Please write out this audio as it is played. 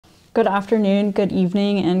Good afternoon, good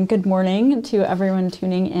evening, and good morning to everyone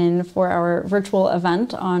tuning in for our virtual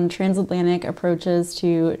event on transatlantic approaches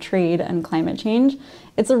to trade and climate change.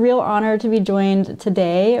 It's a real honor to be joined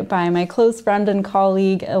today by my close friend and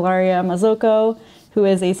colleague, Ilaria Mazzocco, who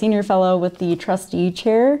is a senior fellow with the trustee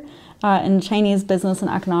chair in Chinese business and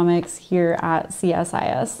economics here at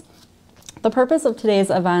CSIS. The purpose of today's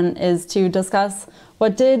event is to discuss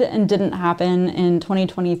what did and didn't happen in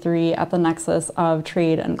 2023 at the nexus of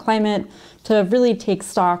trade and climate, to really take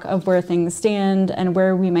stock of where things stand and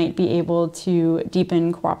where we might be able to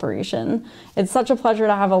deepen cooperation. It's such a pleasure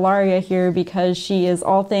to have Ilaria here because she is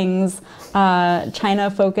all things China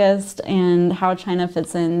focused and how China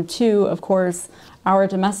fits into, of course, our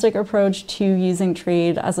domestic approach to using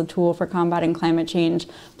trade as a tool for combating climate change,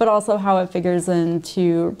 but also how it figures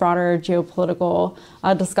into broader geopolitical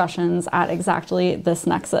discussions at exactly this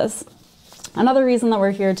nexus. Another reason that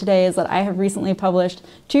we're here today is that I have recently published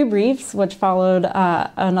 2 briefs, which followed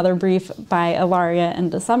another brief by Ilaria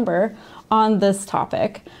in December on this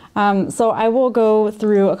topic. So I will go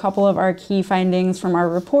through a couple of our key findings from our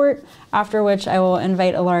report, after which I will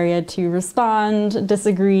invite Ilaria to respond,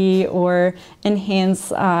 disagree, or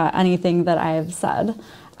enhance anything that I have said.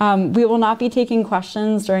 We will not be taking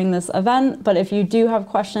questions during this event, but if you do have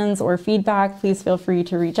questions or feedback, please feel free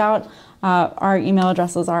to reach out. Our email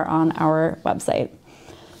addresses are on our website.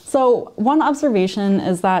 So one observation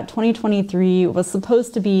is that 2023 was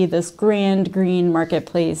supposed to be this grand green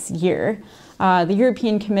marketplace year. The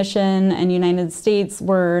European Commission and United States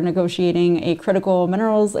were negotiating a critical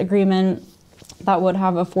minerals agreement that would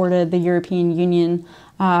have afforded the European Union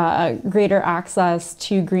greater access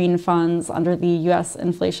to green funds under the U.S.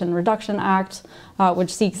 Inflation Reduction Act,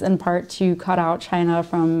 which seeks in part to cut out China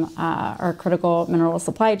from our critical mineral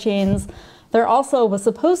supply chains. There also was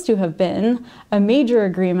supposed to have been a major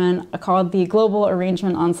agreement called the Global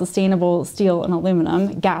Arrangement on Sustainable Steel and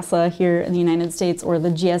Aluminum, GASA here in the United States, or the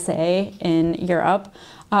GSA in Europe,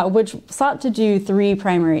 which sought to do 3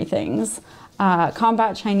 primary things.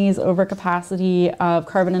 Combat Chinese overcapacity of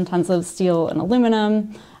carbon-intensive steel and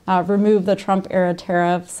aluminum, remove the Trump-era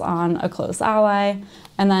tariffs on a close ally,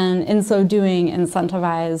 and then in so doing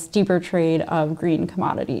incentivize deeper trade of green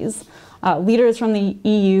commodities. Leaders from the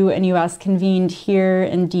EU and US convened here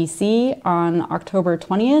in DC on October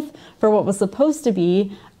 20th for what was supposed to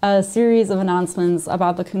be a series of announcements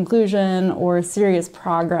about the conclusion or serious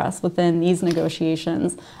progress within these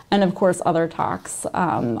negotiations, and of course other talks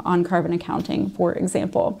on carbon accounting, for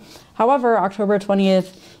example. However, October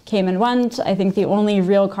 20th came and went. I think the only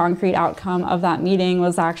real concrete outcome of that meeting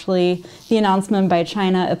was actually the announcement by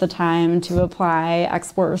China at the time to apply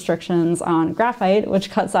export restrictions on graphite, which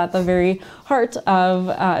cuts at the very heart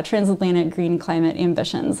of transatlantic green climate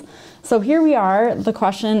ambitions. So here we are. The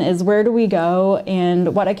question is, where do we go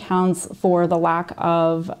and what accounts for the lack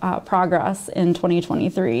of progress in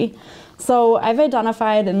 2023? So I've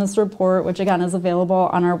identified in this report, which again is available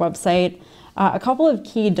on our website, a couple of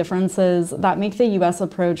key differences that make the US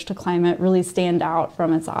approach to climate really stand out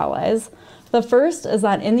from its allies. The first is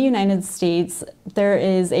that in the United States, there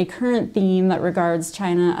is a current theme that regards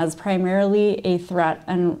China as primarily a threat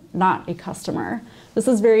and not a customer. This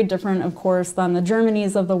is very different, of course, than the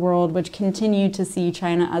Germanys of the world, which continue to see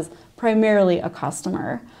China as primarily a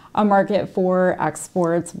customer, a market for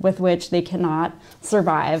exports with which they cannot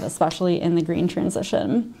survive, especially in the green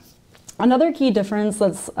transition. Another key difference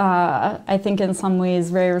that's, I think, in some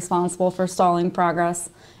ways very responsible for stalling progress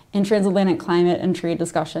in transatlantic climate and trade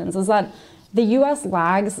discussions is that the US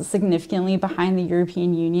lags significantly behind the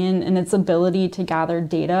European Union in its ability to gather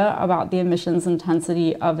data about the emissions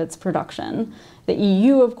intensity of its production. The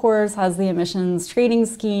EU, of course, has the emissions trading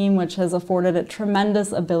scheme, which has afforded a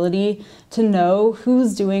tremendous ability to know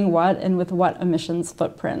who's doing what and with what emissions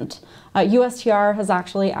footprint. USTR has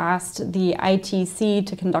actually asked the ITC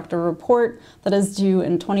to conduct a report that is due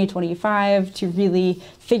in 2025 to really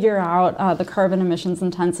figure out the carbon emissions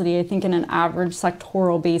intensity, I think, in an average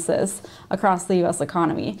sectoral basis across the US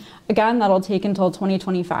economy. Again, that'll take until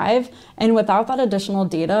 2025, and without that additional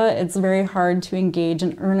data, it's very hard to engage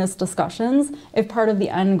in earnest discussions if part of the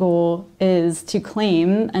end goal is to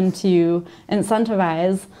claim and to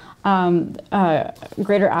incentivize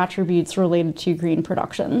greater attributes related to green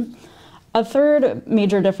production. A third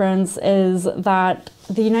major difference is that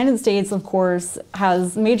the United States, of course,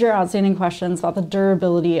 has major outstanding questions about the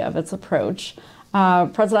durability of its approach.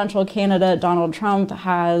 Presidential candidate Donald Trump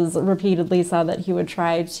has repeatedly said that he would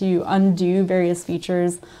try to undo various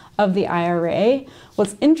features of the IRA.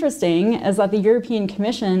 What's interesting is that the European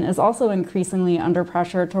Commission is also increasingly under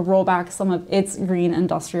pressure to roll back some of its green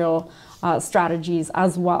industrial strategies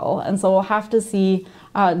as well. And so we'll have to see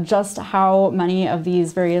just how many of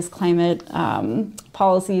these various climate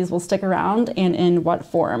policies will stick around and in what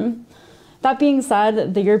form. That being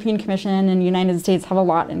said, the European Commission and the United States have a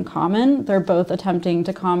lot in common. They're both attempting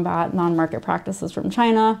to combat non-market practices from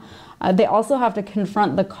China. They also have to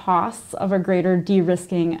confront the costs of a greater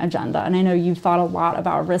de-risking agenda. And I know you've thought a lot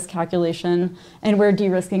about risk calculation and where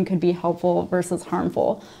de-risking could be helpful versus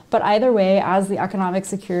harmful. But either way, as the economic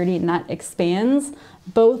security net expands,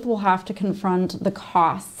 both will have to confront the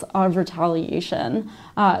costs of retaliation,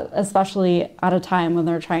 especially at a time when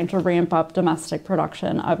they're trying to ramp up domestic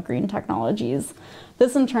production of green technologies.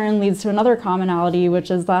 This in turn leads to another commonality, which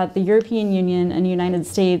is that the European Union and the United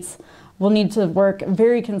States will need to work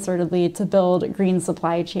very concertedly to build green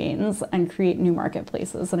supply chains and create new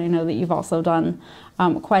marketplaces. And I know that you've also done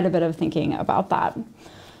quite a bit of thinking about that.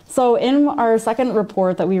 So in our second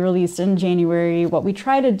report that we released in January, what we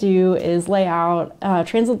try to do is lay out a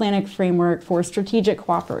transatlantic framework for strategic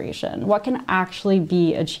cooperation. What can actually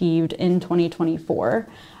be achieved in 2024?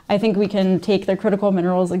 I think we can take the critical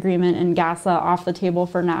minerals agreement in Gaza off the table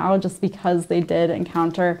for now, just because they did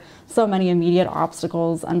encounter so many immediate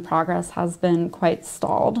obstacles and progress has been quite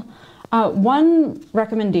stalled. One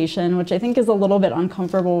recommendation, which I think is a little bit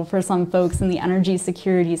uncomfortable for some folks in the energy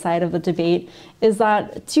security side of the debate, is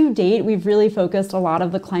that to date, we've really focused a lot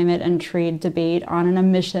of the climate and trade debate on an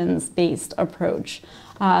emissions-based approach.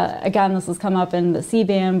 Again, this has come up in the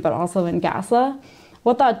CBAM, but also in Gaza.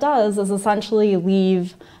 What that does is essentially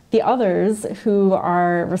leave the others who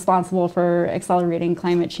are responsible for accelerating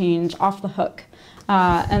climate change off the hook.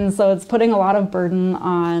 And so it's putting a lot of burden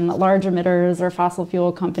on large emitters or fossil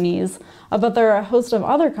fuel companies, but there are a host of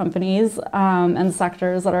other companies and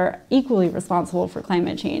sectors that are equally responsible for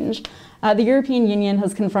climate change. The European Union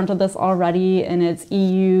has confronted this already in its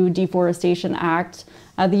EU Deforestation Act.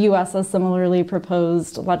 The US has similarly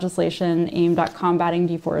proposed legislation aimed at combating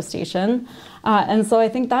deforestation. And so I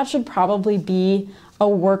think that should probably be a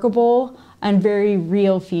workable and very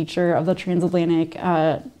real feature of the transatlantic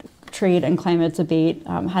trade and climate debate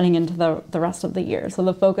heading into the rest of the year. So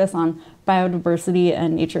the focus on biodiversity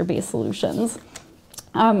and nature-based solutions.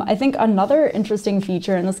 I think another interesting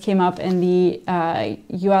feature, and this came up in the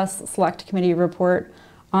US Select Committee report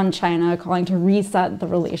on China calling to reset the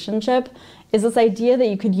relationship, is this idea that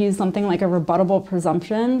you could use something like a rebuttable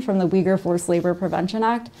presumption from the Uyghur Forced Labor Prevention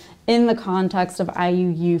Act in the context of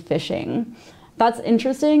IUU fishing. That's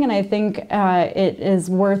interesting, and I think it is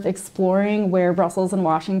worth exploring where Brussels and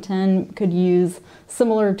Washington could use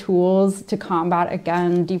similar tools to combat,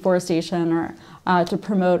 again, deforestation or to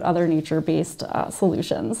promote other nature-based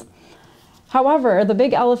solutions. However, the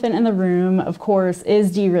big elephant in the room, of course,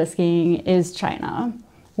 is de-risking, is China.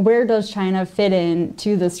 Where does China fit in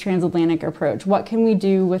to this transatlantic approach? What can we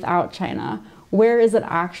do without China? Where is it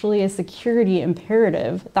actually a security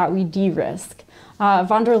imperative that we de-risk?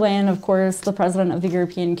 Von der Leyen, of course, the president of the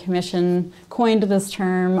European Commission, coined this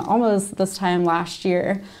term almost this time last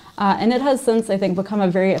year. And it has since, I think, become a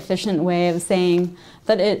very efficient way of saying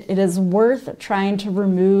that it is worth trying to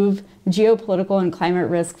remove geopolitical and climate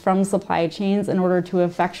risk from supply chains in order to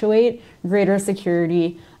effectuate greater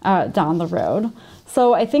security down the road.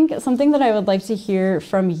 So I think something that I would like to hear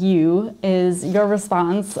from you is your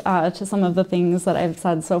response to some of the things that I've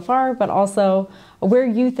said so far, but also where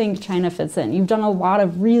you think China fits in. You've done a lot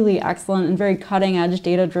of really excellent and very cutting-edge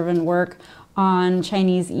data-driven work on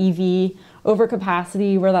Chinese EV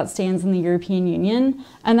overcapacity, where that stands in the European Union,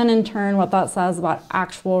 and then in turn what that says about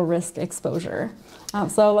actual risk exposure.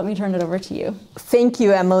 So let me turn it over to you. Thank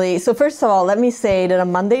you, Emily. So first of all, let me say that a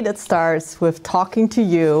Monday that starts with talking to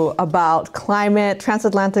you about climate,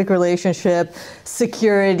 transatlantic relationship,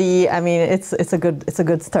 security. I mean, it's a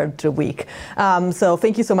good start to the week. So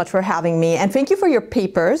thank you so much for having me, and thank you for your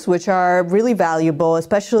papers, which are really valuable,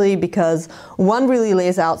 especially because one really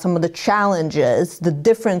lays out some of the challenges, the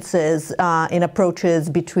differences in approaches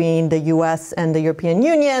between the U.S. and the European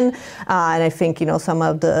Union, and I think some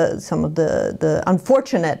of the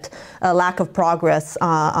unfortunate lack of progress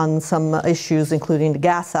on some issues, including the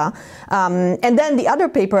Gaza. And then the other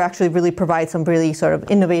paper actually really provides some really sort of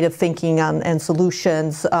innovative thinking and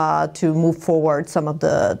solutions to move forward some of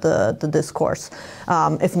the discourse,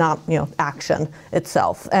 if not action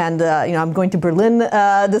itself. And I'm going to Berlin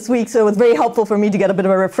this week, so it was very helpful for me to get a bit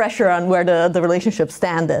of a refresher on where the relationship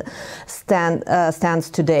stands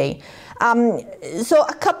today. So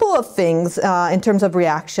a couple of things in terms of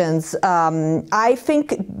reactions. I think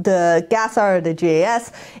the gas hour, the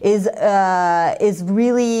GAS, is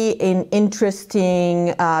really an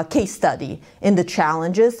interesting case study in the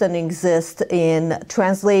challenges that exist in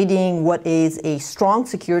translating what is a strong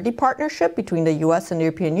security partnership between the US and the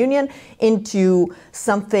European Union into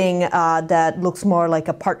something that looks more like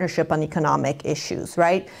a partnership on economic issues,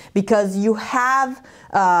 right? Because you have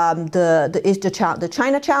the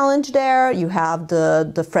China challenge there. You have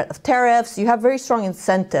the threat of tariffs. You have very strong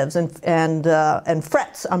incentives and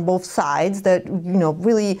threats on both sides that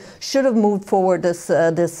really should have moved forward this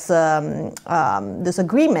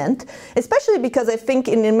agreement. Especially because I think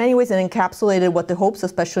in many ways it encapsulated what the hopes,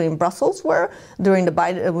 especially in Brussels, were during the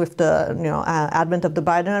advent of the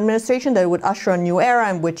Biden administration, that it would usher a new era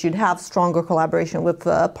in which you'd have stronger collaboration with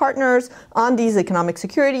partners on these economic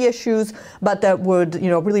security issues, but that would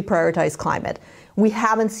really prioritize climate. We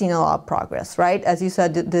haven't seen a lot of progress, right? As you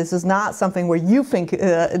said, this is not something where you think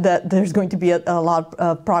that there's going to be a lot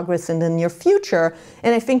of progress in the near future,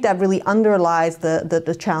 and I think that really underlies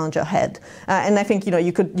the challenge ahead. And I think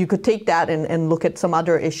you could take that and look at some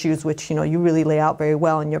other issues which you really lay out very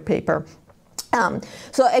well in your paper.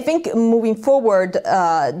 So I think moving forward,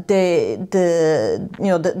 the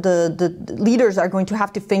leaders are going to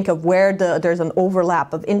have to think of where there's an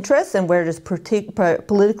overlap of interests and where there's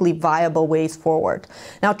politically viable ways forward.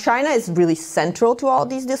 Now, China is really central to all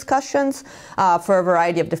these discussions for a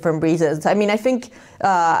variety of different reasons. I mean, I think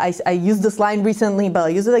I used this line recently, but I'll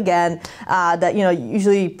use it again, that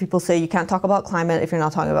usually people say you can't talk about climate if you're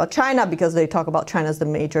not talking about China because they talk about China as the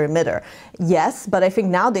major emitter. Yes, but I think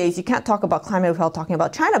nowadays you can't talk about climate without talking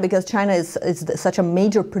about China because China is such a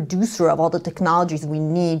major producer of all the technologies we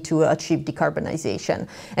need to achieve decarbonization.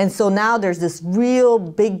 And so now there's this real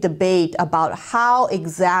big debate about how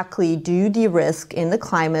exactly do you de-risk in the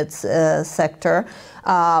climate sector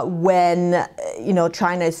when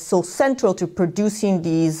China is so central to producing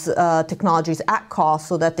these technologies at cost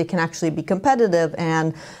so that they can actually be competitive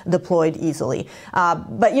and deployed easily.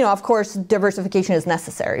 But of course, diversification is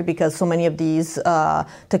necessary because so many of these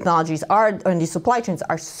technologies and these supply chains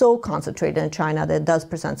are so concentrated in China that it does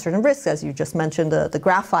present certain risks, as you just mentioned, the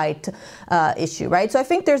graphite issue, right? So I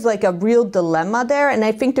think there's like a real dilemma there, and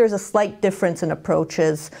I think there's a slight difference in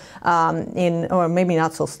approaches or maybe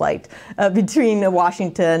not so slight, between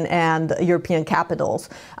Washington and European capitals.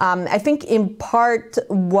 I think in part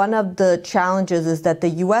one of the challenges is that the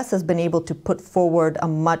U.S. has been able to put forward a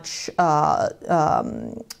much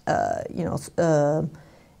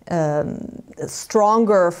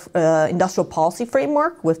stronger industrial policy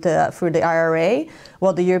framework through the IRA,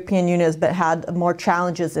 while the European Union has had more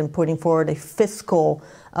challenges in putting forward a fiscal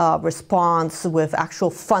response with actual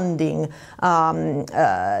funding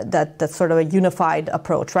that's sort of a unified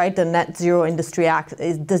approach, right? The Net Zero Industry Act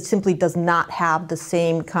simply does not have the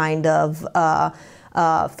same kind of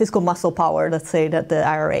fiscal muscle power, let's say, that the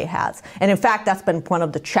IRA has. And in fact, that's been one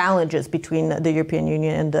of the challenges between the European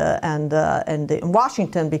Union and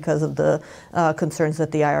Washington because of the concerns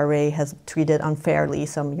that the IRA has treated unfairly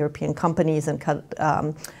some European companies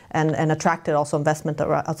and attracted also investment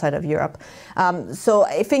outside of Europe. So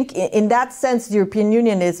I think in that sense, the European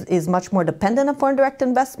Union is much more dependent on foreign direct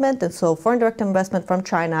investment, and so foreign direct investment from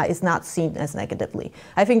China is not seen as negatively.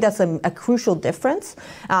 I think that's a crucial difference.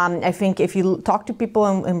 I think if you talk to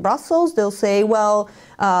people in Brussels, they'll say, well,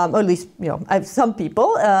 or at least I have some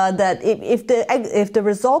people that if the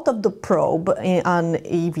result of the probe on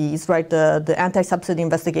EVs, right, the anti-subsidy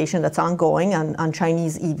investigation that's ongoing on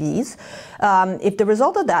Chinese EVs, if the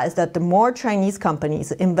result of that is that the more Chinese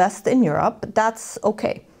companies invest in Europe, that's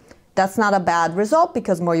okay. That's not a bad result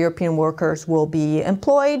because more European workers will be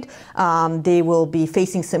employed. They will be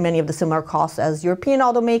facing so many of the similar costs as European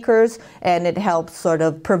automakers, and it helps sort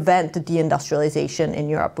of prevent deindustrialization in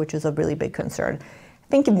Europe, which is a really big concern.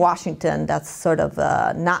 I think in Washington, that's sort of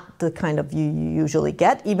not the kind of view you usually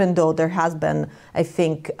get, even though there has been, I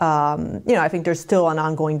think there's still an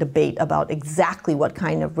ongoing debate about exactly what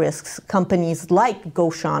kind of risks companies like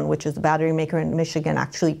Gotion, which is the battery maker in Michigan,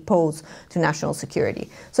 actually pose to national security.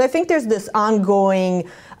 So I think there's this ongoing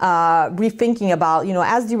rethinking about,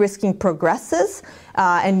 as de-risking progresses,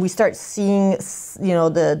 and we start seeing,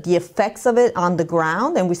 the effects of it on the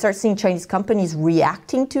ground, and we start seeing Chinese companies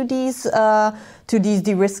reacting to these to these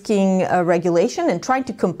de-risking regulation and trying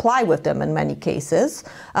to comply with them in many cases,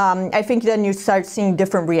 I think then you start seeing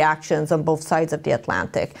different reactions on both sides of the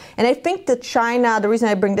Atlantic. And I think that China, the reason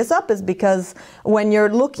I bring this up is because when you're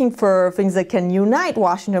looking for things that can unite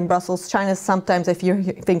Washington and Brussels, China is sometimes, if you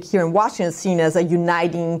think here in Washington, is seen as a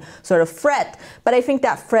uniting sort of threat. But I think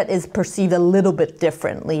that threat is perceived a little bit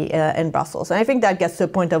differently in Brussels. And I think that gets to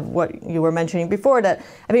the point of what you were mentioning before, that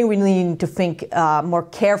I think we need to think more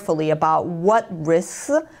carefully about what risks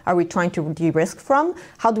are we trying to de-risk from,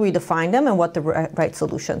 how do we define them, and what the right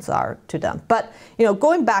solutions are to them. But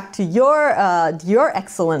going back to your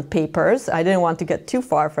excellent papers, I didn't want to get too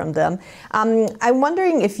far from them. I'm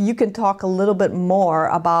wondering if you can talk a little bit more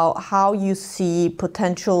about how you see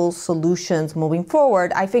potential solutions moving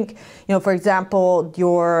forward. I think, for example,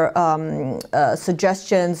 your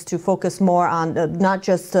suggestions to focus more on not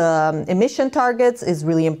just emission targets is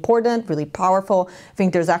really important, really powerful. I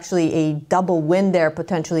think there's actually a double win there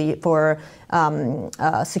potentially for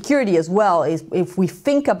security as well. Is if we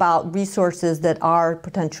think about resources that are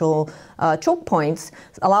potential choke points,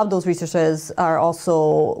 a lot of those resources are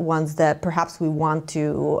also ones that perhaps we want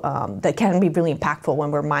to, that can be really impactful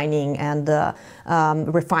when we're mining and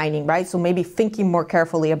refining, right? So maybe thinking more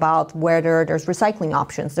carefully about whether there's recycling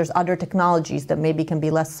options, there's other technologies that maybe can be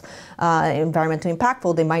less environmentally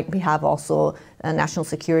impactful. They might have also national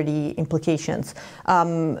security implications.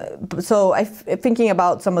 So thinking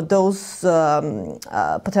about some of those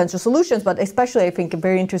potential solutions, but especially I think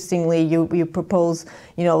very interestingly, you propose,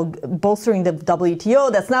 bolstering the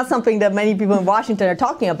WTO. That's not something that many people in Washington are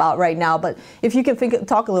talking about right now, but if you can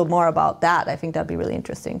talk a little more about that, I think that'd be really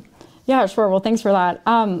interesting. Yeah, sure. Well, thanks for that.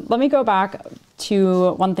 Let me go back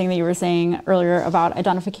to one thing that you were saying earlier about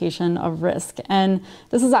identification of risk. And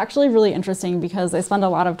this is actually really interesting because I spend a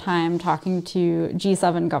lot of time talking to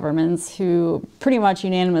G7 governments who pretty much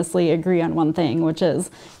unanimously agree on one thing, which is,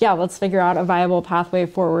 yeah, let's figure out a viable pathway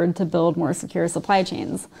forward to build more secure supply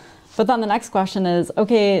chains. But then the next question is,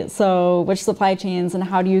 okay, so which supply chains and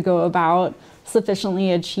how do you go about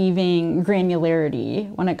sufficiently achieving granularity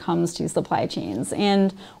when it comes to supply chains?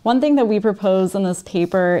 And one thing that we propose in this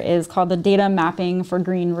paper is called the data mapping for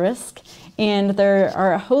green risk. And there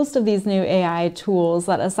are a host of these new AI tools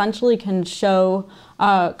that essentially can show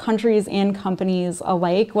countries and companies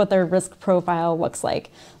alike what their risk profile looks like.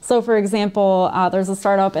 So for example, there's a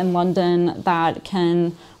startup in London that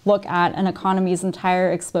can look at an economy's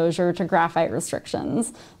entire exposure to graphite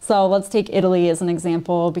restrictions. So let's take Italy as an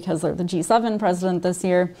example because they're the G7 president this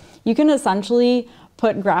year. You can essentially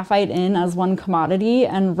put graphite in as one commodity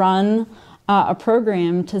and run a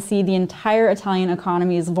program to see the entire Italian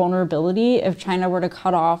economy's vulnerability if China were to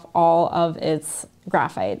cut off all of its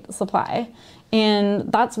graphite supply. And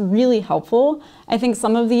that's really helpful. I think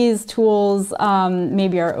some of these tools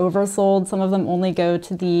maybe are oversold. Some of them only go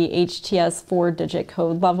to the HTS 4-digit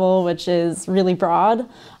code level, which is really broad.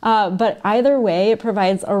 But either way, it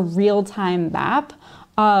provides a real-time map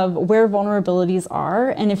of where vulnerabilities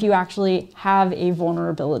are and if you actually have a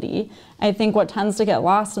vulnerability. I think what tends to get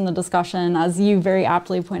lost in the discussion, as you very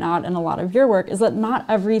aptly point out in a lot of your work, is that not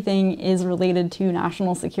everything is related to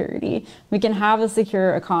national security. We can have a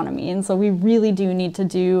secure economy, and so we really do need to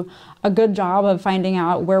do a good job of finding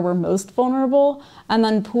out where we're most vulnerable and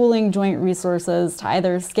then pooling joint resources to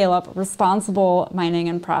either scale up responsible mining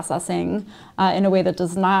and processing in a way that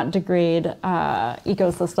does not degrade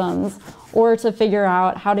ecosystems, or to figure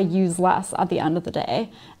out how to use less at the end of the day.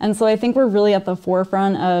 And so I think we're really at the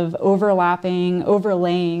forefront of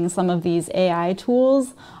overlaying some of these AI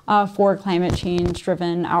tools for climate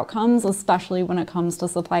change-driven outcomes, especially when it comes to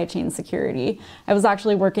supply chain security. I was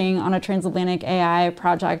actually working on a transatlantic AI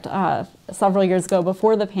project several years ago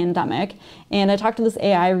before the pandemic, and I talked to this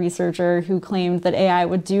AI researcher who claimed that AI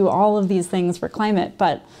would do all of these things for climate,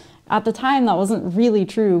 but at the time, that wasn't really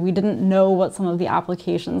true. We didn't know what some of the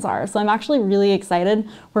applications are. So I'm actually really excited.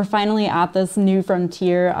 We're finally at this new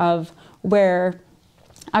frontier of where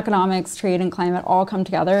economics, trade, and climate all come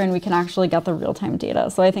together and we can actually get the real-time data.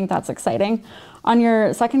 So I think that's exciting. On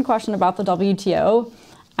your second question about the WTO,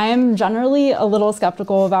 I am generally a little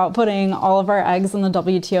skeptical about putting all of our eggs in the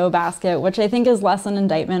WTO basket, which I think is less an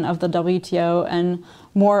indictment of the WTO and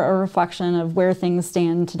more a reflection of where things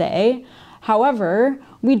stand today. However,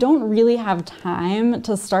 we don't really have time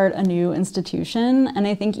to start a new institution. And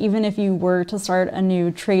I think even if you were to start a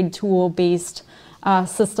new trade tool-based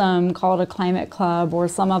system called a climate club or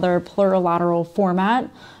some other plurilateral format,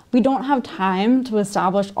 we don't have time to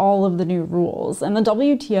establish all of the new rules. And the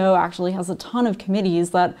WTO actually has a ton of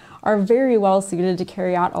committees that are very well suited to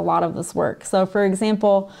carry out a lot of this work. So for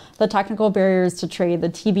example, the Technical Barriers to Trade, the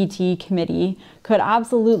TBT committee, could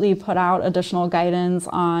absolutely put out additional guidance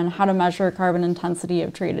on how to measure carbon intensity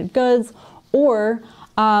of traded goods, or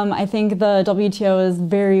I think the WTO is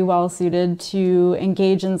very well suited to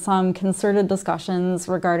engage in some concerted discussions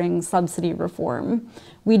regarding subsidy reform.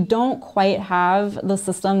 We don't quite have the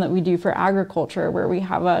system that we do for agriculture, where we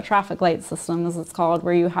have a traffic light system, as it's called,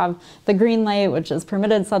 where you have the green light, which is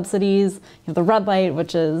permitted subsidies, you have the red light,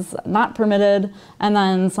 which is not permitted, and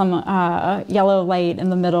then some yellow light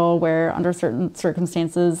in the middle where under certain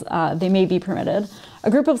circumstances they may be permitted. A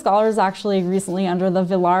group of scholars actually recently under the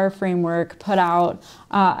Villar framework put out,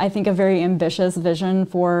 I think, a very ambitious vision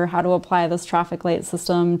for how to apply this traffic light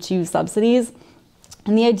system to subsidies.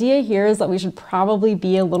 And the idea here is that we should probably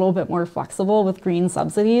be a little bit more flexible with green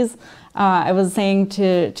subsidies. I was saying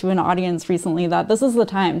to an audience recently that this is the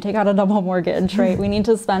time, take out a double mortgage, right? We need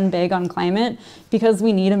to spend big on climate because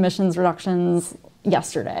we need emissions reductions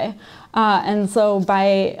yesterday. And so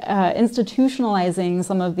by institutionalizing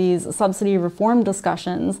some of these subsidy reform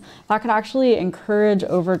discussions, that could actually encourage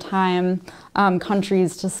over time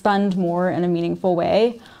countries to spend more in a meaningful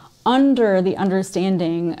way, under the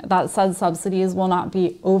understanding that said subsidies will not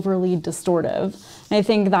be overly distortive. And I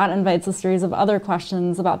think that invites a series of other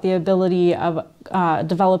questions about the ability of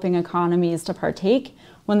developing economies to partake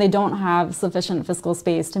when they don't have sufficient fiscal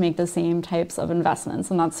space to make the same types of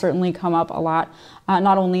investments. And that's certainly come up a lot,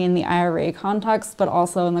 not only in the IRA context, but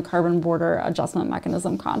also in the Carbon Border Adjustment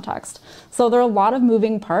Mechanism context. So there are a lot of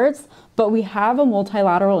moving parts, but we have a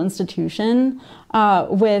multilateral institution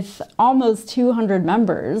with almost 200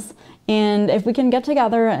 members. And if we can get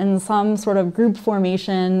together in some sort of group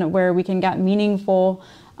formation where we can get meaningful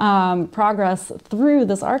progress through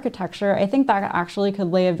this architecture, I think that actually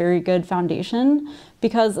could lay a very good foundation,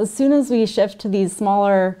 because as soon as we shift to these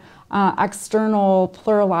smaller external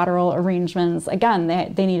plurilateral arrangements, again,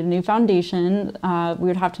 they need a new foundation. We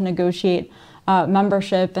would have to negotiate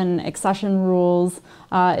membership and accession rules.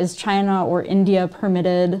 Is China or India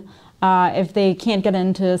permitted? If they can't get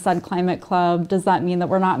into said climate club, does that mean that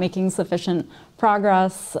we're not making sufficient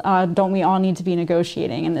progress? Don't we all need to be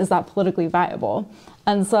negotiating? And is that politically viable?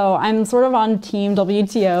 And so I'm sort of on team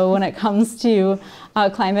WTO when it comes to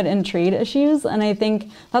climate and trade issues. And I think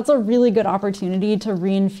that's a really good opportunity to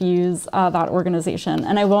reinfuse that organization.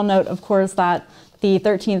 And I will note, of course, that the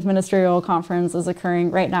 13th Ministerial Conference is occurring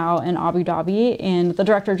right now in Abu Dhabi, and the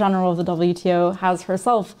Director General of the WTO has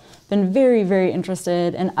herself been very, very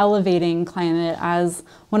interested in elevating climate as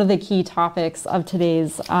one of the key topics of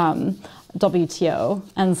today's WTO.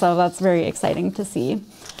 And so that's very exciting to see.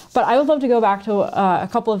 But I would love to go back to a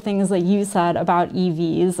couple of things that you said about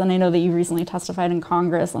EVs, and I know that you recently testified in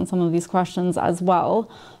Congress on some of these questions as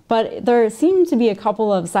well. But there seem to be a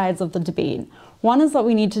couple of sides of the debate. One is that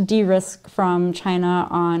we need to de-risk from China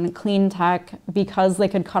on clean tech because they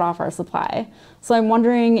could cut off our supply. So I'm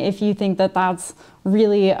wondering if you think that that's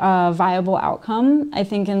really a viable outcome. I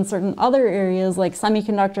think in certain other areas like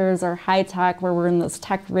semiconductors or high tech, where we're in this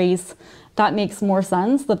tech race, that makes more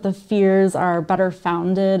sense, that the fears are better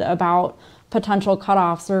founded about potential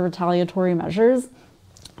cutoffs or retaliatory measures.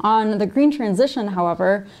 On the green transition,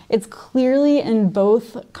 however, it's clearly in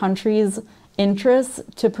both countries' interests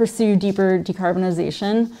to pursue deeper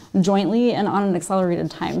decarbonization jointly and on an accelerated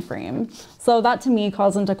time frame. So that to me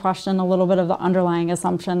calls into question a little bit of the underlying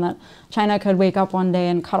assumption that China could wake up one day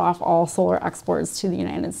and cut off all solar exports to the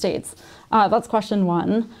United States. That's question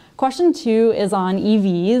one. Question two is on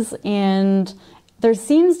EVs, and there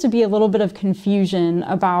seems to be a little bit of confusion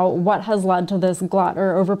about what has led to this glut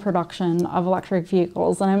or overproduction of electric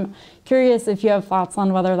vehicles. And I'm curious if you have thoughts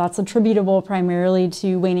on whether that's attributable primarily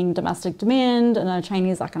to waning domestic demand and a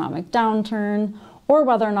Chinese economic downturn, or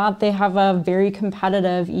whether or not they have a very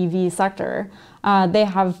competitive EV sector. They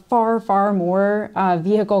have far, far more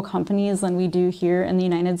vehicle companies than we do here in the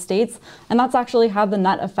United States. And that's actually had the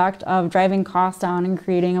net effect of driving costs down and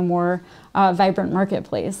creating a more vibrant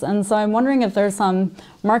marketplace. And so I'm wondering if there's some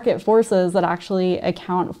market forces that actually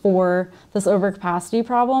account for this overcapacity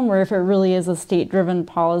problem, or if it really is a state-driven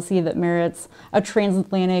policy that merits a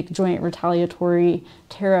transatlantic joint retaliatory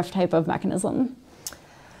tariff type of mechanism.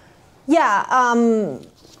 Yeah,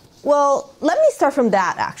 well, let me start from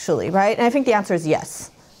that actually, right? And I think the answer is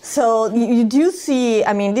yes. So you do see,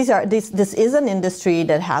 I mean, this is an industry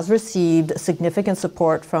that has received significant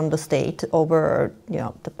support from the state over,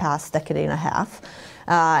 the past decade and a half.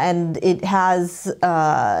 and it has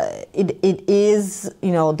it is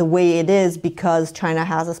the way it is because China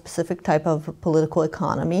has a specific type of political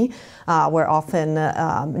economy where often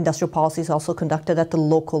industrial policy is also conducted at the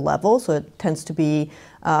local level. So it tends to be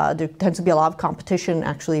there tends to be a lot of competition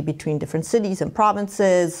actually between different cities and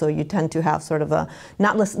provinces. So you tend to have sort of a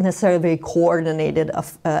not necessarily very coordinated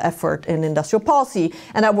effort in industrial policy,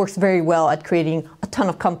 and that works very well at creating a ton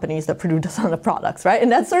of companies that produce a ton of products, right?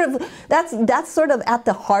 And that's sort of at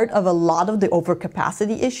the heart of a lot of the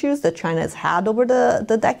overcapacity issues that China has had over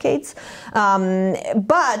the decades.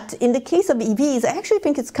 But in the case of EVs, I actually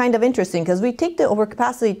think it's kind of interesting because we take the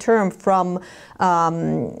overcapacity term from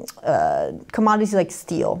commodities like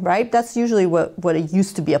steel, right? That's usually what it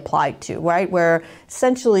used to be applied to, right? Where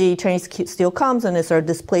essentially Chinese steel comes and it sort of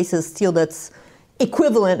displaces steel that's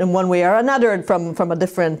equivalent in one way or another from a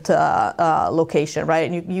different location,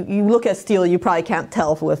 right? And you look at steel, you probably can't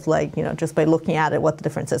tell with just by looking at it what the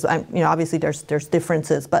difference is. Obviously there's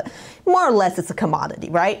differences, but more or less it's a commodity,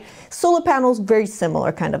 right? Solar panels, very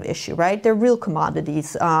similar kind of issue, right? They're real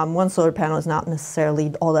commodities. One solar panel is not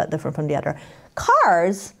necessarily all that different from the other.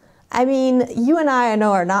 Cars, you and I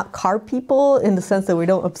know, are not car people in the sense that we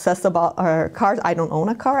don't obsess about our cars. I don't own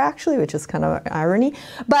a car, actually, which is kind of an irony.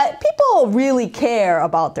 But people really care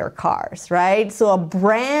about their cars, right? So a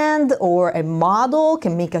brand or a model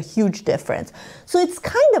can make a huge difference. So it's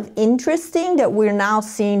kind of interesting that we're now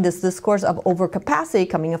seeing this discourse of overcapacity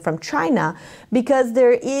coming from China, because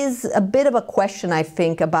there is a bit of a question, I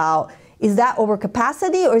think, about, is that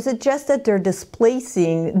overcapacity, or is it just that they're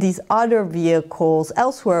displacing these other vehicles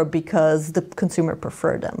elsewhere because the consumer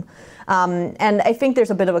prefer them? And I think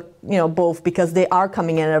there's a bit of a, both, because they are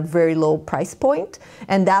coming in at a very low price point,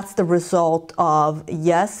 and that's the result of,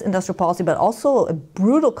 yes, industrial policy, but also a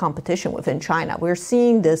brutal competition within China. We're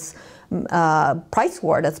seeing this price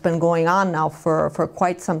war that's been going on now for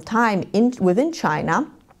quite some time within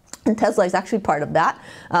China. And Tesla is actually part of that.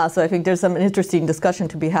 So I think there's some interesting discussion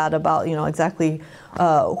to be had about, exactly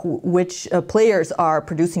which players are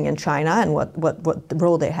producing in China and what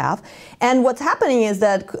role they have. And what's happening is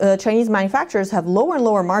that Chinese manufacturers have lower and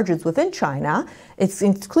lower margins within China. It's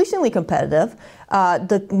increasingly competitive.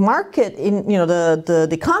 The market in, the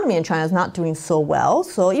economy in China is not doing so well.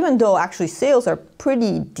 So even though actually sales are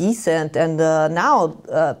pretty decent, and now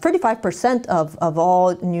 35% of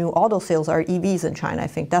all new auto sales are EVs in China. I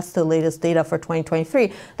think that's the latest data for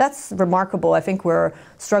 2023. That's remarkable. I think we're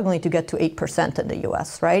struggling to get to 8% in the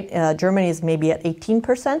US, right? Germany is maybe at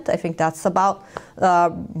 18%. I think that's about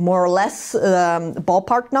more or less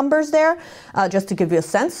ballpark numbers there, just to give you a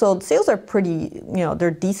sense. So sales are pretty,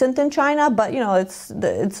 they're decent in China, but it's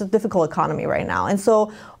a difficult economy right now. And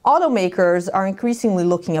so automakers are increasingly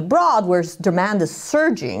looking abroad, where demand is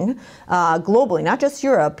surging globally, not just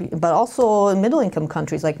Europe, but also in middle-income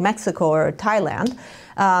countries like Mexico or Thailand.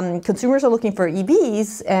 Consumers are looking for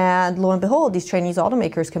EVs, and lo and behold, these Chinese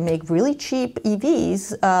automakers can make really cheap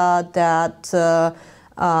EVs that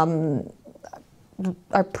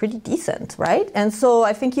are pretty decent, right? And so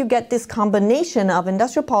I think you get this combination of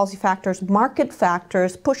industrial policy factors, market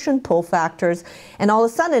factors, push and pull factors, and all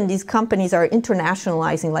of a sudden these companies are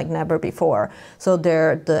internationalizing like never before. So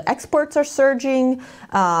the exports are surging,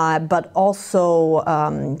 but also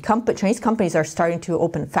Chinese companies are starting to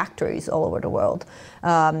open factories all over the world.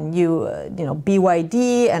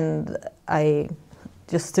 BYD, and I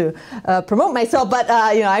just to promote myself, but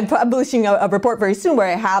I'm publishing a report very soon where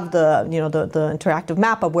I have the interactive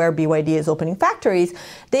map of where BYD is opening factories.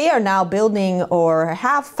 They are now building or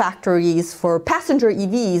have factories for passenger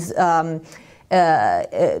EVs,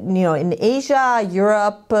 in Asia,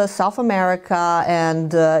 Europe, South America,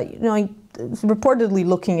 and reportedly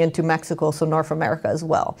looking into Mexico, so North America as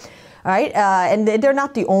well. All right, and they're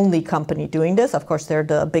not the only company doing this. Of course, they're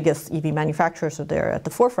the biggest EV manufacturers, so they're at the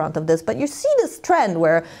forefront of this. But you see this trend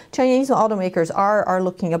where Chinese automakers are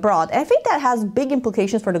looking abroad. And I think that has big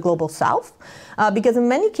implications for the Global South, because in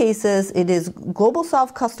many cases, it is Global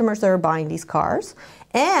South customers that are buying these cars.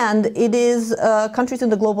 And it is countries in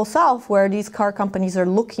the Global South where these car companies are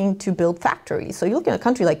looking to build factories. So you look at a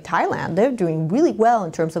country like Thailand, they're doing really well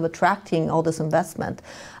in terms of attracting all this investment.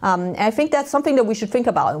 And I think that's something that we should think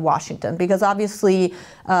about in Washington, because obviously,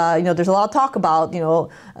 there's a lot of talk about,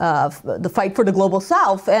 the fight for the Global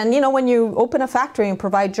South. And, when you open a factory and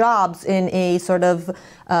provide jobs in a sort of,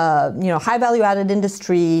 high value added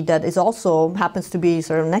industry that is also happens to be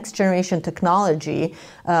sort of next generation technology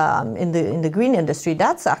in the green industry,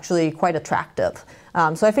 that's actually quite attractive.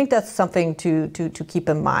 So I think that's something to keep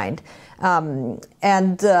in mind.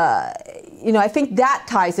 I think that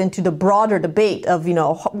ties into the broader debate of,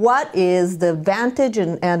 what is the advantage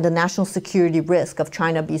and the national security risk of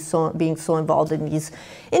China being so involved in these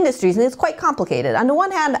industries. And it's quite complicated. On the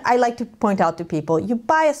one hand, I like to point out to people, you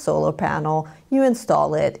buy a solar panel, you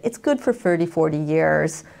install it, it's good for 30, 40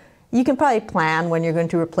 years. You can probably plan when you're going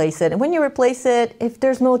to replace it. And when you replace it, if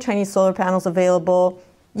there's no Chinese solar panels available,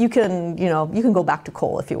 you can go back to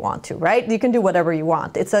coal if you want to, right? You can do whatever you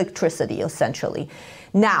want. It's electricity, essentially.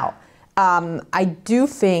 Now, I do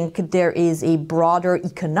think there is a broader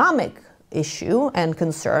economic issue and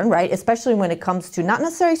concern, right? Especially when it comes to not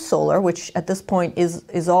necessarily solar, which at this point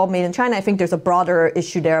is all made in China. I think there's a broader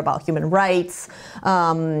issue there about human rights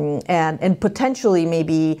and potentially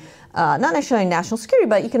maybe not necessarily national security,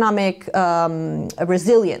 but economic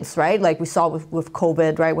resilience, right? Like we saw with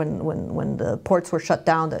COVID, right? When the ports were shut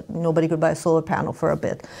down, that nobody could buy a solar panel for a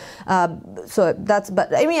bit.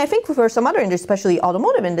 But I mean, I think for some other industries, especially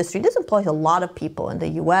automotive industry, this employs a lot of people in the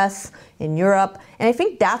US, in Europe. And I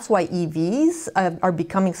think that's why EVs are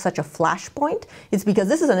becoming such a flashpoint. It's because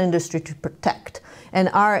this is an industry to protect. And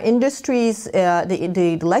our industries,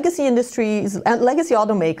 the legacy industries, legacy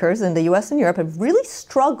automakers in the US and Europe have really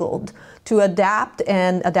struggled to adapt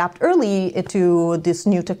early to this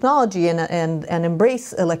new technology and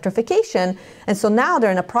embrace electrification. And so now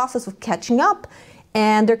they're in a process of catching up,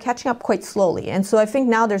 and they're catching up quite slowly. And so I think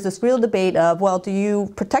now there's this real debate of, well, do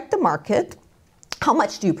you protect the market? How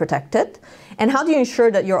much do you protect it? And how do you ensure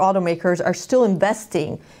that your automakers are still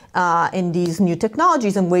investing in these new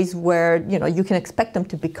technologies in ways where you can expect them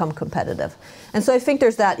to become competitive? And so I think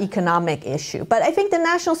there's that economic issue. But I think the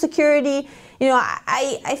national security,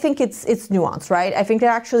 I think it's nuanced, right? I think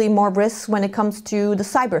there are actually more risks when it comes to the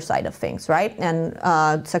cyber side of things, right? And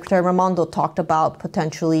Secretary Raimondo talked about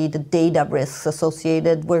potentially the data risks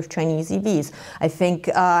associated with Chinese EVs. I think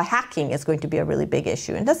hacking is going to be a really big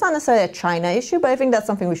issue. And that's not necessarily a China issue, but I think that's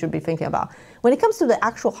something we should be thinking about. When it comes to the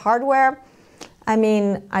actual hardware, I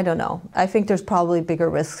mean, I don't know. I think there's probably bigger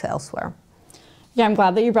risks elsewhere. Yeah, I'm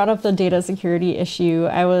glad that you brought up the data security issue.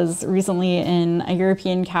 I was recently in a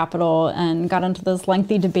European capital and got into this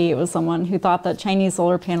lengthy debate with someone who thought that Chinese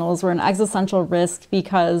solar panels were an existential risk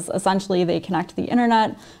because essentially they connect to the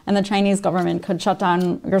internet and the Chinese government could shut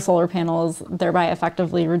down your solar panels, thereby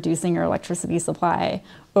effectively reducing your electricity supply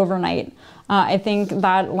overnight. I think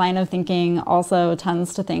that line of thinking also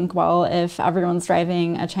tends to think, well, if everyone's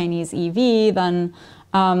driving a Chinese EV, then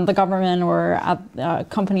the government or a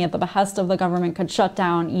company at the behest of the government could shut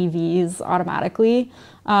down EVs automatically.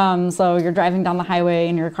 So you're driving down the highway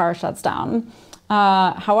and your car shuts down.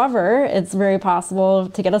 However, it's very possible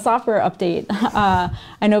to get a software update.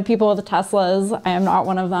 I know people with Teslas. I am not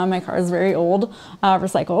one of them. My car is very old,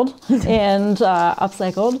 recycled and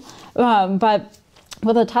upcycled. But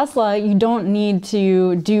with a Tesla, you don't need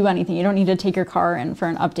to do anything. You don't need to take your car in for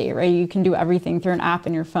an update, right? You can do everything through an app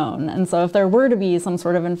in your phone. And so if there were to be some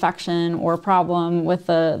sort of infection or problem with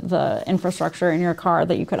the infrastructure in your car,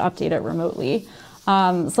 that you could update it remotely.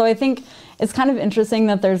 So I think it's kind of interesting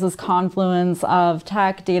that there's this confluence of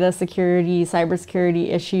tech, data security, cybersecurity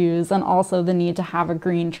issues, and also the need to have a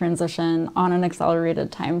green transition on an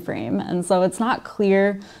accelerated time frame. And so it's not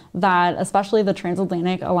clear that especially the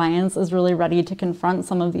Transatlantic Alliance is really ready to confront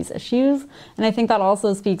some of these issues. And I think that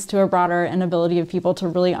also speaks to a broader inability of people to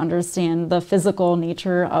really understand the physical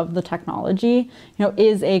nature of the technology.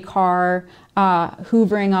 Is a car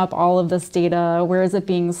hoovering up all of this data? Where is it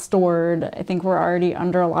being stored? I think we're already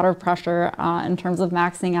under a lot of pressure in terms of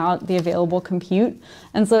maxing out the available compute.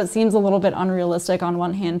 And so it seems a little bit unrealistic on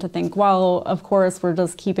one hand to think, well, of course, we're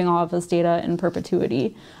just keeping all of this data in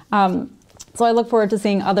perpetuity. So I look forward to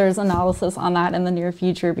seeing others' analysis on that in the near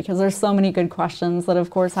future, because there's so many good questions that, of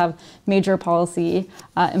course, have major policy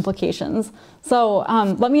implications. So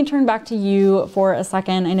let me turn back to you for a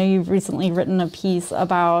second. I know you've recently written a piece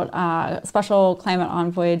about Special Climate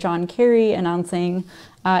Envoy John Kerry announcing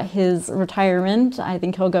his retirement. I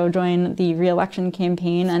think he'll go join the re-election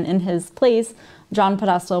campaign, and in his place, John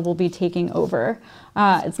Podesta will be taking over.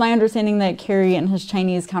 It's my understanding that Kerry and his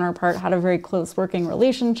Chinese counterpart had a very close working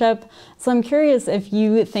relationship. So I'm curious if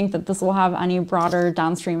you think that this will have any broader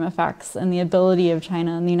downstream effects in the ability of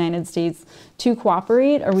China and the United States to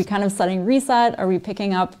cooperate. Are we kind of setting reset? Are we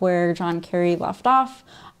picking up where John Kerry left off?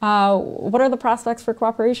 What are the prospects for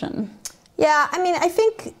cooperation? Yeah, I mean, I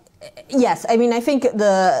think yes. I mean, I think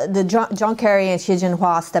the John Kerry and Xi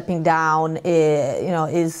Jinping stepping down,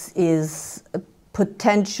 is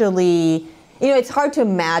potentially, it's hard to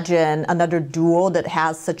imagine another duo that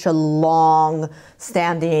has such a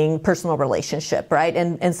long-standing personal relationship, right?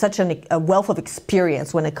 And such a wealth of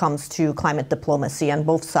experience when it comes to climate diplomacy on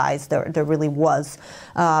both sides. There really was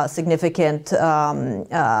significant,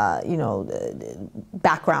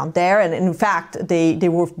 background there. And in fact, they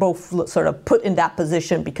were both sort of put in that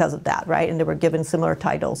position because of that, right? And they were given similar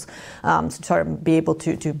titles to sort of be able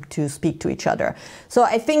to speak to each other. So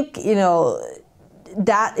I think,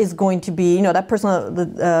 that is going to be, that personal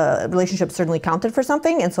relationship certainly counted for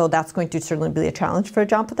something, and so that's going to certainly be a challenge for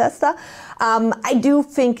John Podesta. I do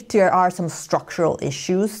think there are some structural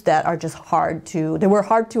issues that are just hard to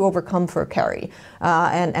overcome for Kerry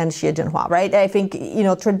and Xie Jinhua, right? I think,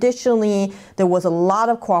 traditionally there was a lot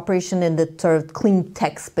of cooperation in the sort of clean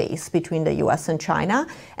tech space between the US and China,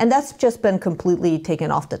 and that's just been completely taken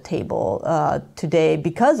off the table today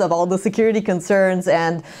because of all the security concerns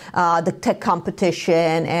and the tech competition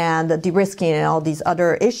and the de-risking and all these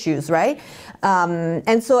other issues, right?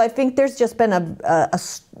 And so I think there's just been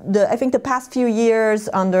I think the past few years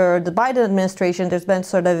under the Biden administration, there's been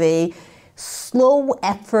sort of a slow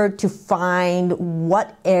effort to find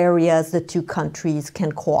what areas the two countries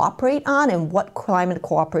can cooperate on and what climate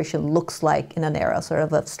cooperation looks like in an era sort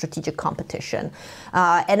of strategic competition.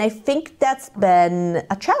 And I think that's been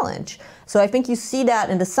a challenge. So I think you see that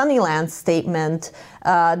in the Sunnyland statement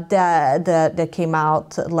that came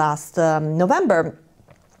out last November,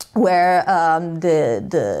 where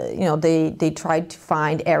they tried to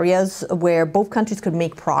find areas where both countries could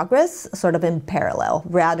make progress sort of in parallel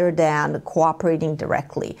rather than cooperating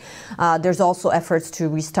directly. There's also efforts to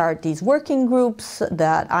restart these working groups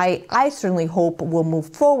that I certainly hope will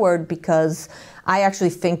move forward, because I actually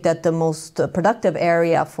think that the most productive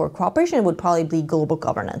area for cooperation would probably be global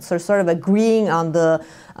governance, or sort of agreeing on the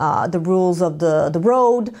rules of the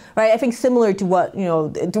road, right? I think similar to what,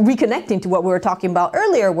 reconnecting to what we were talking about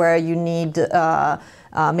earlier, where you need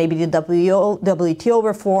maybe the WTO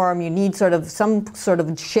reform, you need some sort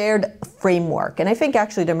of shared framework. And I think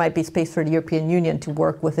actually there might be space for the European Union to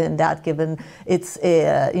work within that, given it's,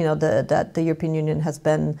 that the European Union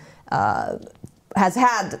has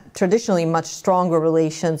had traditionally much stronger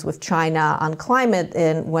relations with China on climate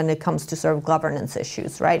when it comes to sort of governance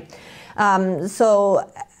issues, right?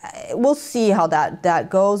 So we'll see how that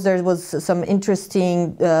goes. There was some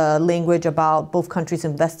interesting language about both countries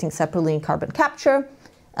investing separately in carbon capture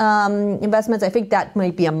investments. I think that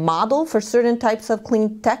might be a model for certain types of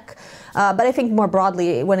clean tech. But I think more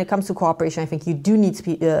broadly, when it comes to cooperation, I think you do need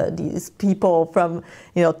these people from,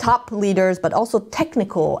 top leaders, but also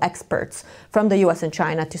technical experts from the US and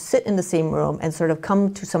China to sit in the same room and sort of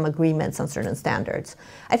come to some agreements on certain standards.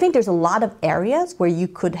 I think there's a lot of areas where you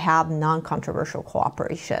could have non-controversial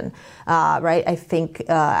cooperation, right? I think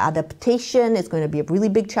adaptation is going to be a really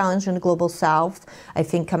big challenge in the global South. I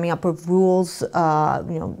think coming up with rules,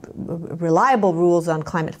 reliable rules on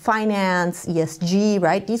climate finance, ESG,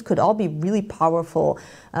 right? These could all be really powerful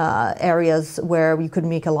areas where we could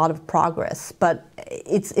make a lot of progress. But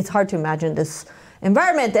it's hard to imagine this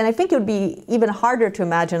environment, and I think it would be even harder to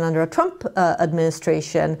imagine under a Trump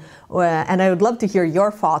administration. And I would love to hear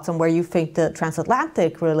your thoughts on where you think the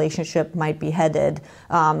transatlantic relationship might be headed,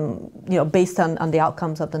 based on the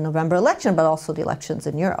outcomes of the November election, but also the elections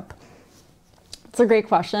in Europe. It's a great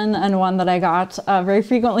question, and one that I got very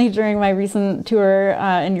frequently during my recent tour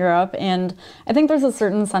in Europe. And I think there's a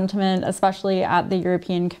certain sentiment, especially at the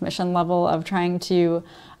European Commission level, of trying to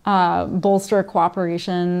bolster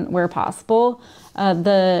cooperation where possible.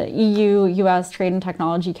 The EU-US Trade and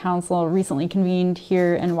Technology Council recently convened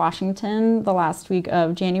here in Washington the last week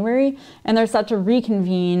of January, and they're set to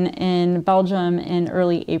reconvene in Belgium in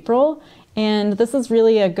early April. And this is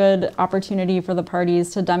really a good opportunity for the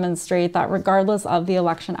parties to demonstrate that regardless of the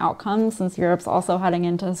election outcome, since Europe's also heading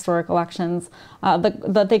into historic elections,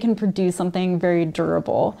 that they can produce something very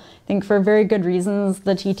durable. I think for very good reasons,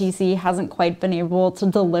 the TTC hasn't quite been able to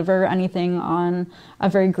deliver anything on a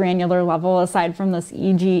very granular level, aside from this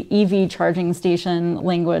EV charging station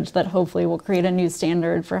language that hopefully will create a new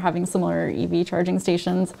standard for having similar EV charging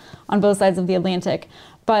stations on both sides of the Atlantic.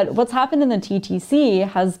 But what's happened in the TTC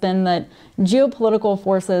has been that geopolitical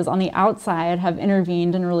forces on the outside have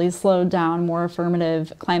intervened and really slowed down more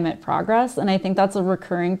affirmative climate progress. And I think that's a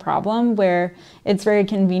recurring problem, where it's very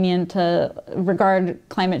convenient to regard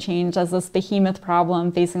climate change as this behemoth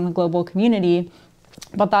problem facing the global community.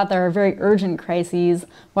 but that there are very urgent crises,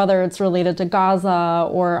 whether it's related to Gaza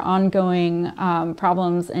or ongoing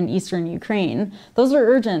problems in eastern Ukraine. Those are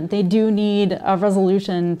urgent. They do need a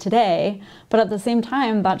resolution today, but at the same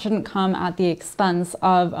time, that shouldn't come at the expense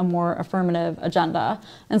of a more affirmative agenda.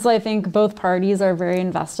 And so I think both parties are very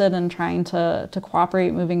invested in trying to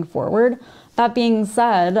cooperate moving forward. That being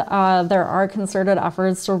said, there are concerted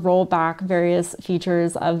efforts to roll back various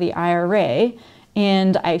features of the IRA.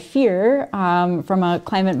 And I fear, from a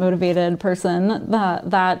climate-motivated person,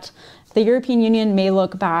 that the European Union may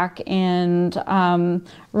look back and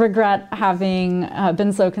regret having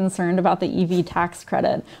been so concerned about the EV tax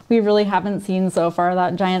credit. We really haven't seen so far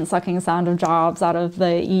that giant sucking sound of jobs out of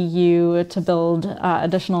the EU to build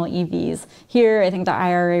additional EVs. Here, I think the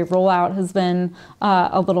IRA rollout has been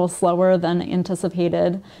a little slower than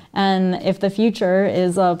anticipated. And if the future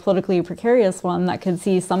is a politically precarious one that could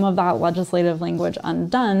see some of that legislative language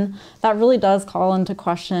undone, that really does call into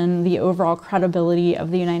question the overall credibility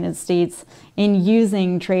of the United States in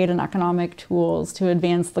using trade and economic tools to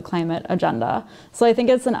advance the climate agenda. So I think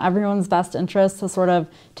it's in everyone's best interest to sort of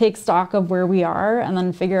take stock of where we are and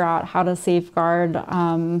then figure out how to safeguard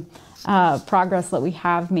progress that we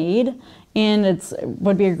have made. And it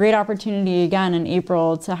would be a great opportunity again in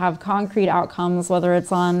April to have concrete outcomes, whether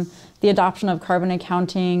it's on the adoption of carbon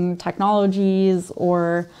accounting technologies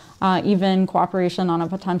or even cooperation on a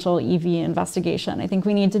potential EV investigation. I think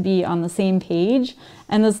we need to be on the same page.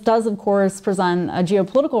 And this does, of course, present a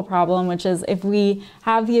geopolitical problem, which is if we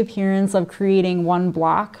have the appearance of creating one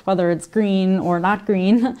bloc, whether it's green or not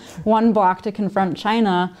green, one bloc to confront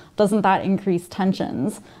China, doesn't that increase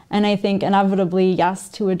tensions? And I think inevitably, yes,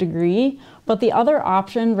 to a degree. But the other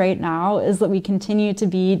option right now is that we continue to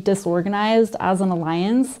be disorganized as an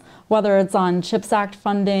alliance, whether it's on CHIPS Act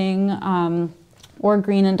funding, or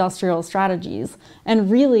green industrial strategies.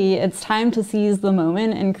 And really, it's time to seize the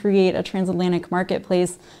moment and create a transatlantic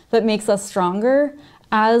marketplace that makes us stronger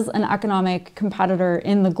as an economic competitor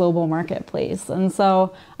in the global marketplace. And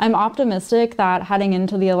so I'm optimistic that heading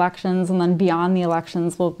into the elections and then beyond the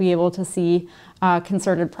elections, we'll be able to see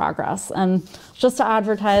concerted progress. And just to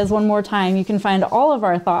advertise one more time, you can find all of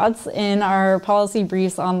our thoughts in our policy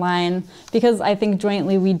briefs online, because I think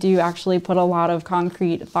jointly we do actually put a lot of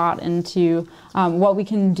concrete thought into what we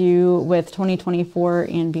can do with 2024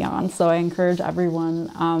 and beyond. So I encourage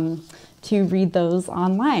everyone to read those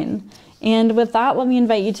online. And with that, let me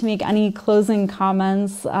invite you to make any closing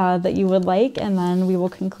comments that you would like, and then we will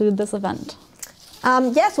conclude this event.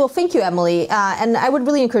 Yes, well, thank you, Emily. And I would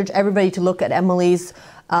really encourage everybody to look at Emily's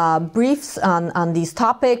briefs on these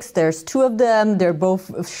topics. There's two of them. They're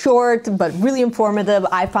both short, but really informative.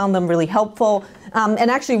 I found them really helpful.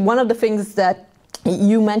 And actually, one of the things that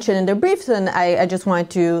you mentioned in the briefs, and I just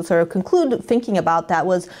wanted to sort of conclude thinking about that,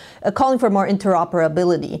 was calling for more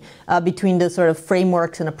interoperability between the sort of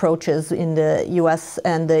frameworks and approaches in the US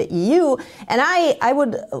and the EU. And I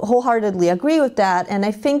would wholeheartedly agree with that. And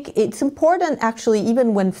I think it's important, actually,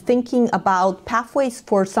 even when thinking about pathways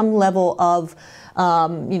for some level of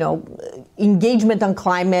engagement on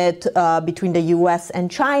climate between the US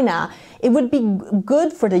and China, it would be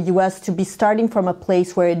good for the US to be starting from a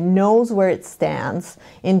place where it knows where it stands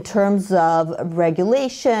in terms of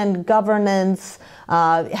regulation, governance,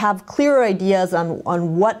 have clearer ideas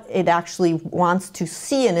on what it actually wants to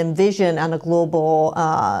see and envision on a global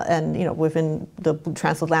and within the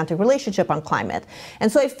transatlantic relationship on climate.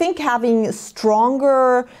 And so I think having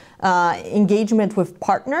stronger engagement with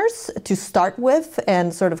partners to start with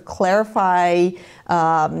and sort of clarify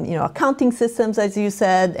accounting systems, as you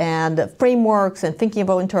said, and frameworks and thinking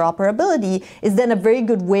about interoperability is then a very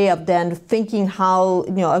good way of then thinking how,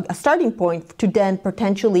 a starting point to then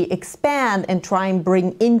potentially expand and try and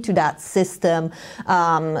bring into that system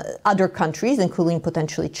other countries, including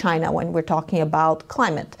potentially China, when we're talking about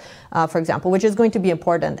climate, for example, which is going to be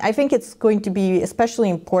important. I think it's going to be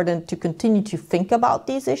especially important to continue to think about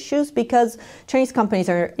these issues because Chinese companies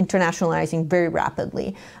are internationalizing very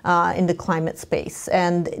rapidly in the climate space.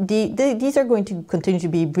 And these are going to continue to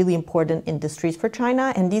be really important industries for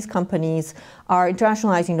China, and these companies are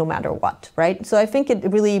internationalizing no matter what, right? So I think it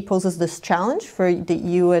really poses this challenge for the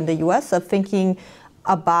EU and the US of thinking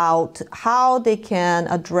about how they can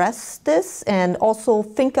address this and also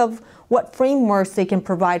think of what frameworks they can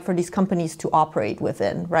provide for these companies to operate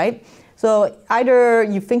within, right? So either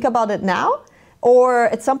you think about it now, or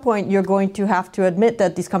at some point you're going to have to admit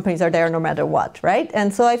that these companies are there no matter what, right?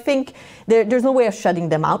 And so I think there's no way of shutting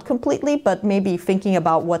them out completely, but maybe thinking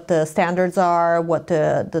about what the standards are, what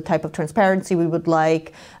the type of transparency we would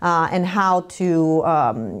like, and how to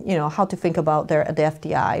think about the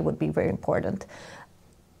FDI would be very important.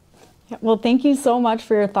 Well, thank you so much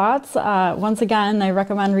for your thoughts. Once again, I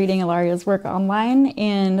recommend reading Ilaria's work online,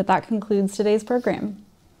 and that concludes today's program.